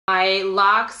My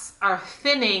locks are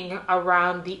thinning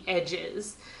around the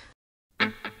edges.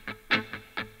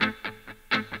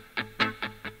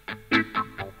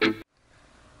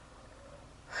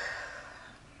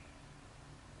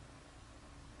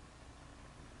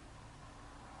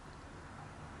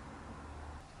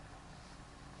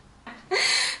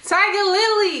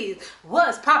 TIGERLILEEE'S,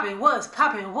 what's poppin', what's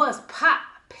poppin', what's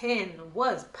poppin',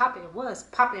 what's poppin', what's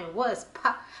poppin', what's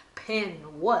poppin',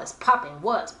 what's poppin',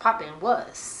 what's poppin',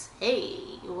 what's, hey,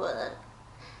 what,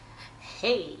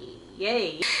 hey,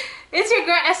 yay. It's your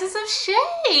girl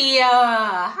Essenceofshay.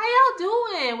 How y'all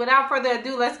doing? Without further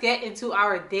ado, let's get into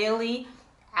our daily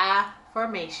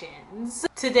affirmations.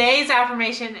 Today's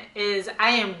affirmation is,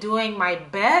 I am doing my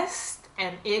best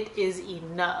and it is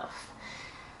enough.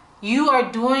 You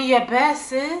are doing your best,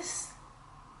 sis.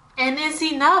 And it's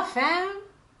enough, fam.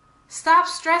 Stop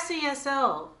stressing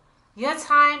yourself. Your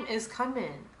time is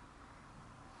coming.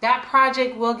 That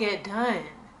project will get done.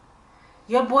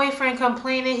 Your boyfriend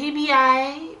complaining, he be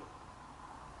alright.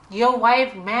 Your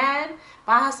wife mad,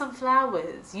 buy her some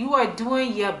flowers. You are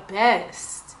doing your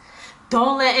best.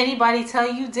 Don't let anybody tell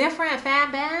you different,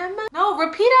 fam bam. No,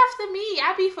 repeat after me.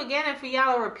 I be forgetting for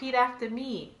y'all to repeat after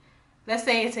me. Let's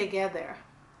say it together.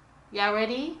 Y'all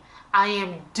ready? I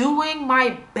am doing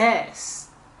my best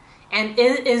and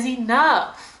it is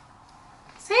enough.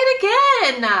 Say it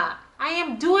again. I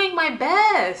am doing my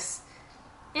best.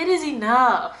 It is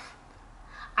enough.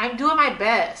 I'm doing my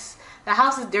best. The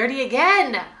house is dirty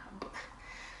again.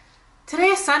 Today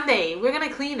is Sunday. We're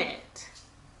gonna clean it.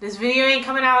 This video ain't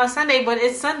coming out on Sunday, but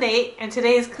it's Sunday and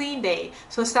today is clean day.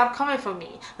 So stop coming for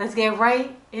me. Let's get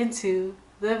right into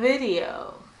the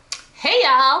video. Hey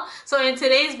y'all, so in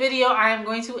today's video I am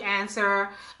going to answer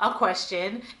a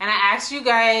question, and I asked you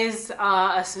guys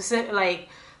a specific, like,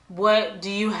 what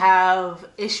do you have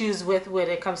issues with when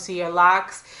it comes to your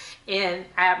locks, and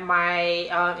at my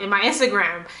in my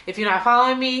Instagram. If you're not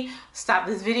following me, stop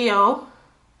this video,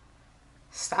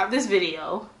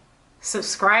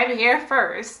 subscribe here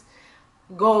first,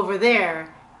 go over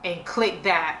there and click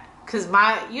that. Cause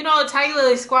my, you know,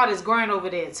 TIGERLILEEE'S squad is growing over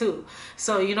there too.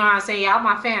 So you know what I'm saying? Y'all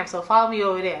my fam, so follow me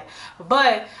over there.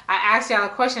 But I asked y'all a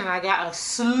question and I got a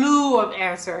slew of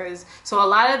answers. So a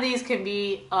lot of these can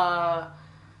be a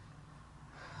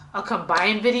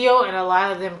combined video and a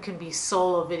lot of them can be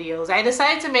solo videos. I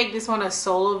decided to make this one a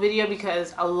solo video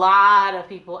because a lot of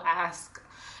people asked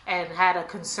and had a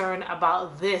concern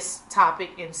about this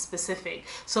topic in specific.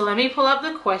 So let me pull up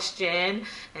the question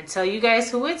and tell you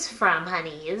guys who it's from,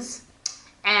 honeys.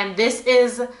 And this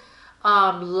is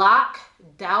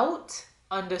LOCDOUT_,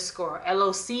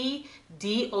 LOCDOUT_.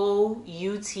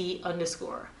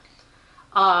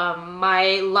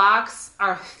 My locks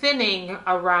are thinning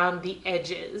around the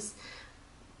edges.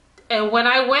 And when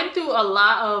I went through a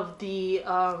lot of the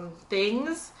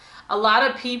things, a lot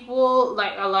of people,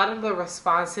 like a lot of the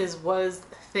responses was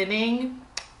thinning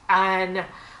and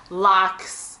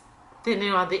locks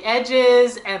thinning on the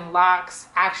edges and locks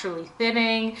actually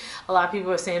thinning. A lot of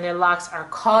people are saying their locks are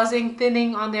causing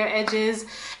thinning on their edges.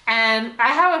 And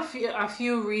I have a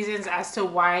few reasons as to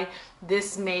why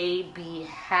this may be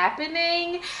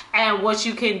happening and what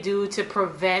you can do to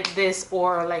prevent this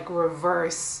or like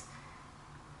reverse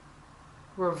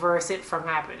it from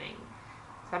happening.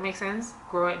 Does that make sense?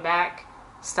 Grow it back,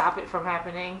 stop it from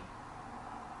happening.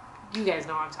 You guys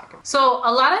know what I'm talking about. So a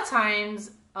lot of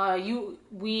times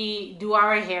we do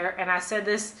our hair, and I said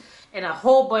this in a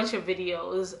whole bunch of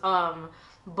videos,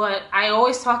 but I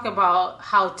always talk about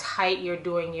how tight you're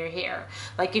doing your hair.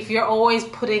 Like if you're always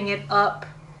putting it up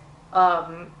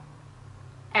and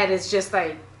it's just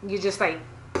like you're just like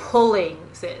pulling,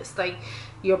 sis, like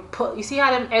you see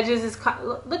how them edges is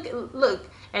look.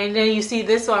 And then you see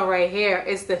this one right here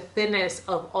is the thinnest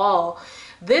of all.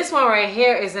 This one right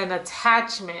here is an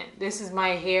attachment. This is my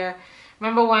hair.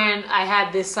 Remember when I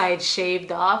had this side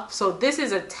shaved off? So this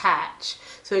is attached.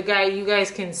 So you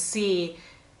guys can see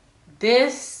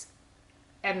this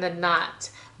and the knot.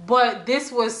 But this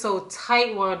was so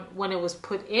tight when it was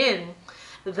put in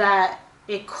that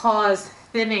it caused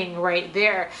thinning right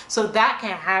there. So that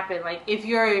can happen. Like if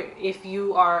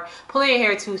you are pulling your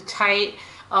hair too tight,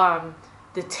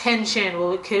 the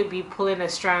tension could be pulling the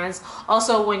strands.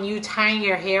 Also, when you tying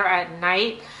your hair at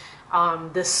night,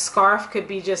 the scarf could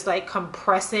be just like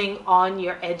compressing on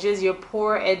your edges. Your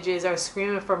poor edges are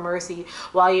screaming for mercy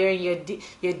while you're in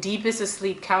your deepest of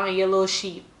sleep, counting your little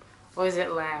sheep. Or is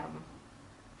it lamb?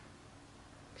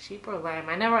 Sheep or lamb?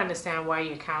 I never understand why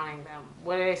you're counting them.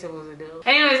 What are they supposed to do?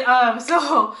 Anyways,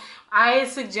 so I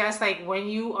suggest, like, when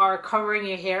you are covering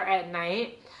your hair at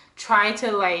night, try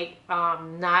to like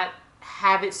not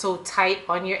have it so tight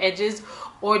on your edges,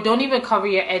 or don't even cover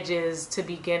your edges to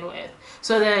begin with.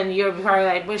 So then you're probably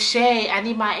like, but Shay, I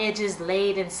need my edges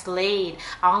laid and slayed.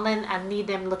 I need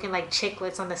them looking like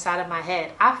chiclets on the side of my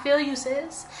head. I feel you,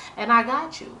 sis, and I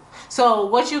got you. So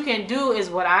what you can do is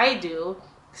what I do.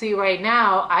 See, right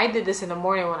now, I did this in the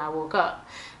morning when I woke up.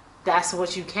 That's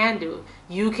what you can do.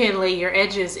 You can lay your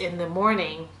edges in the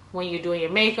morning when you're doing your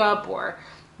makeup, or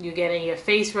you're getting your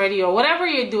face ready, or whatever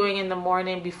you're doing in the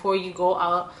morning before you go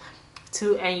out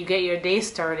and you get your day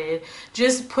started.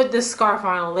 Just put the scarf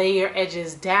on and lay your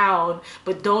edges down,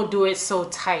 but don't do it so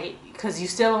tight, because you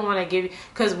still don't want to give,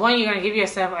 because one, you're going to give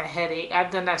yourself a headache. I've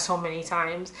done that so many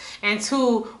times. And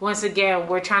two, once again,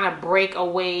 we're trying to break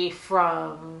away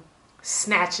from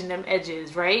snatching them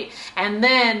edges, right? And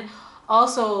then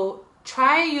also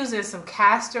try using some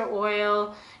castor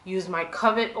oil. Use my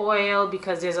covet oil,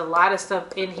 because there's a lot of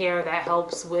stuff in here that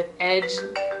helps with edge.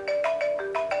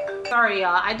 Sorry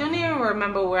y'all, I don't even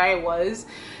remember where I was.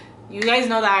 You guys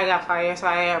know that I got fired, so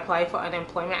I applied for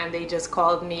unemployment and they just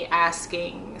called me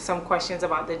asking some questions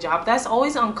about the job. That's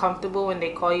always uncomfortable when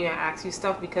they call you and ask you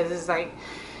stuff, because it's like,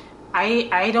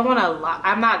 I don't want to lie.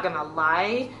 I'm not gonna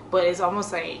lie, but it's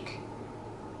almost like,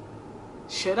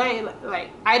 should I?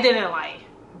 Like, I didn't lie,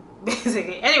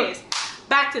 basically. Anyways,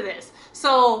 back to this.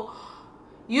 So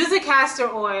use the castor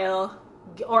oil,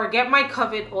 or get my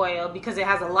covet oil, because it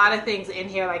has a lot of things in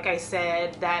here, like I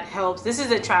said, that helps. This is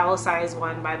a travel size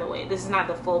one, by the way. This is not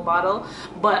the full bottle,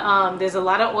 but there's a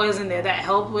lot of oils in there that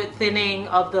help with thinning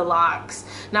of the locks.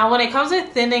 Now when it comes to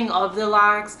thinning of the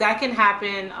locks, that can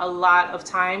happen a lot of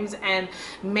times, and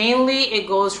mainly it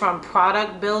goes from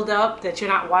product buildup, that you're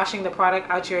not washing the product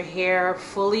out your hair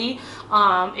fully.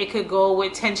 It could go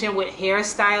with tension with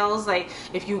hairstyles, like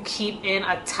if you keep in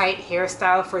a tight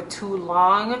hairstyle for too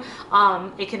long.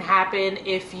 It can happen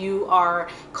if you are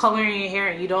coloring your hair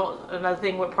and you don't, another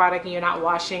thing with product, and you're not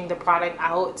washing the product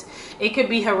out. It could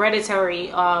be hereditary.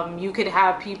 You could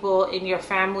have people in your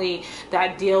family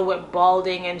that deal with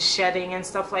balding and shedding and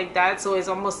stuff like that. So it's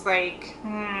almost like,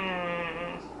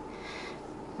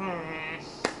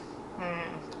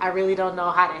 I really don't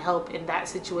know how to help in that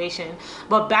situation.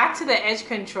 But back to the edge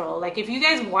control. Like, if you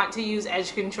guys want to use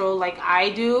edge control like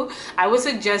I do, I would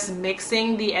suggest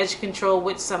mixing the edge control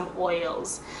with some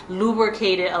oils.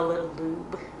 Lubricate it a little,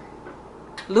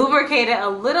 lubricate it a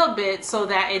little bit so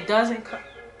that it doesn't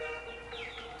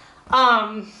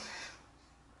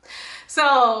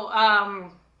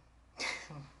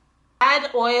add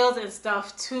oils and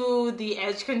stuff to the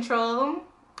edge control.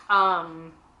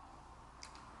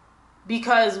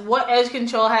 Because what edge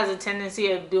control has a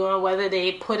tendency of doing, whether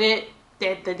they put it,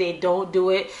 that they don't do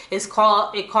it, is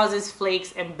it causes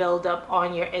flakes and buildup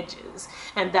on your edges,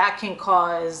 and that can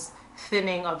cause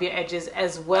thinning of your edges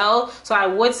as well. So I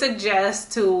would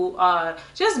suggest to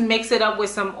just mix it up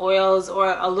with some oils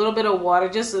or a little bit of water,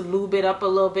 just lube it up a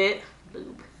little bit.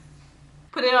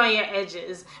 Put it on your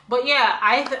edges. But yeah,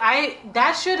 I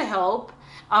that should help.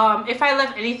 If I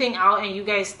left anything out and you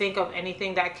guys think of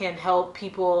anything that can help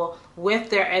people with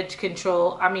their edge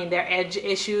control, I mean their edge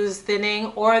issues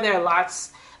thinning, or their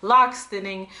locks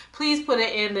thinning, please put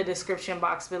it in the description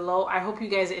box below. I hope you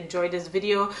guys enjoyed this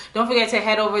video. Don't forget to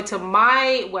head over to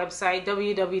my website,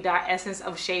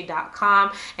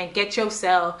 www.essenceofshay.com, and get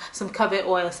yourself some covet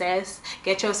oil, sis.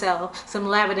 Get yourself some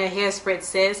lavender hair spritz,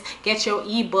 sis. Get your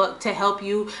ebook to help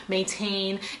you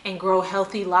maintain and grow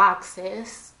healthy locks,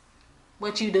 sis.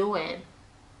 What you doing?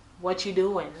 What you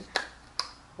doing?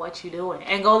 What you doing?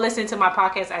 And go listen to my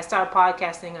podcast. I start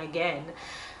podcasting again.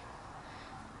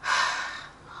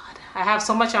 I have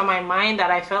so much on my mind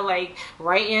that I felt like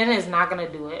writing is not gonna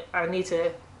do it. I need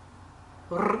to.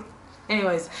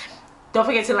 Anyways, don't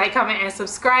forget to like, comment, and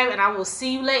subscribe, and I will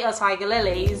see you later, Tiger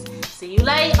Lilies. See you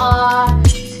later.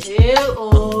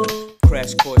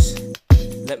 Crash course.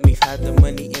 Let me hide the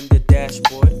money in the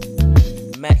dashboard.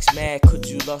 Max mad, could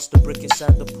you lost the brick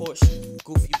inside the Porsche?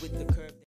 Goofy with the curve.